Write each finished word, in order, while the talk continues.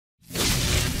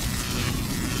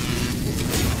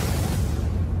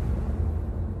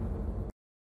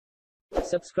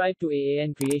Subscribe to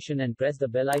AAN Creation and press the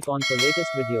bell icon for latest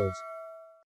videos.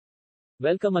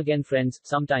 Welcome again friends.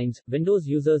 Sometimes, Windows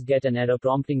users get an error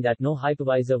prompting that no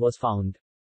hypervisor was found.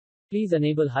 Please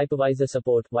enable hypervisor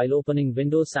support while opening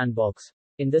Windows Sandbox.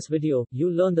 In this video,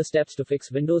 you'll learn the steps to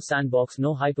fix Windows Sandbox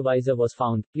no hypervisor was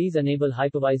found. Please enable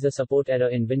hypervisor support error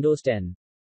in Windows 10.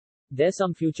 There's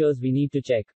some features we need to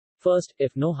check. First,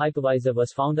 if no hypervisor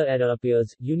was found or error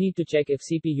appears, you need to check if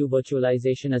CPU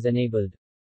virtualization is enabled.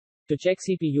 To check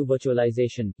CPU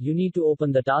virtualization, you need to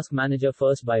open the Task Manager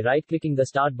first by right-clicking the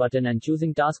Start button and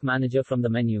choosing Task Manager from the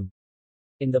menu.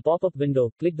 In the pop-up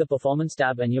window, click the Performance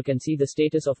tab and you can see the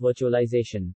status of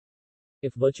virtualization.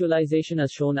 If virtualization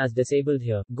is shown as disabled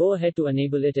here, go ahead to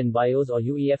enable it in BIOS or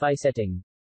UEFI setting.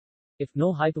 If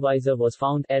no hypervisor was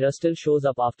found, error still shows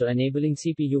up after enabling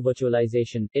CPU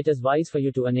virtualization, it is wise for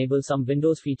you to enable some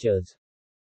Windows features.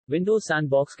 Windows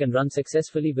Sandbox can run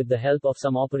successfully with the help of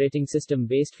some operating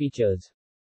system-based features.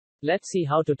 Let's see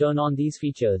how to turn on these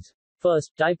features.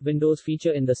 First, type Windows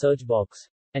feature in the search box,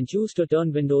 and choose to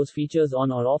turn Windows features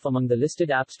on or off among the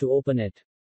listed apps to open it.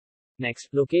 Next,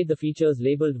 locate the features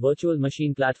labeled Virtual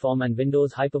Machine Platform and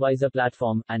Windows Hypervisor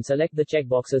Platform, and select the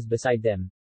checkboxes beside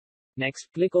them. Next,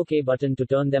 click OK button to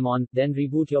turn them on, then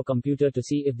reboot your computer to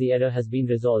see if the error has been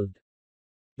resolved.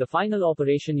 The final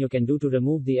operation you can do to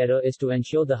remove the error is to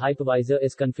ensure the hypervisor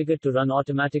is configured to run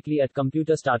automatically at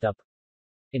computer startup.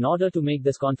 In order to make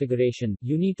this configuration,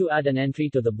 you need to add an entry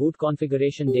to the boot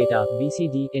configuration data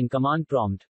 (BCD) in command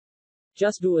prompt.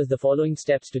 Just do as the following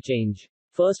steps to change.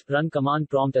 First, run command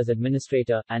prompt as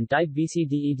administrator, and type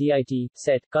bcdedit,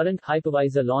 set, current,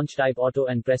 hypervisor launch type auto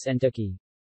and press enter key.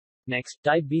 Next,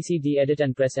 type bcdedit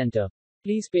and press enter.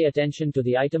 Please pay attention to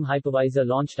the item hypervisor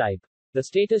launch type. The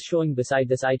status showing beside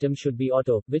this item should be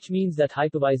auto, which means that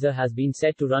hypervisor has been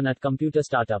set to run at computer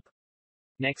startup.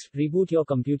 Next, reboot your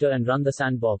computer and run the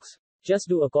sandbox. Just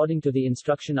do according to the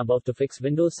instruction above to fix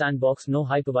Windows Sandbox no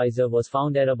hypervisor was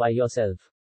found error by yourself.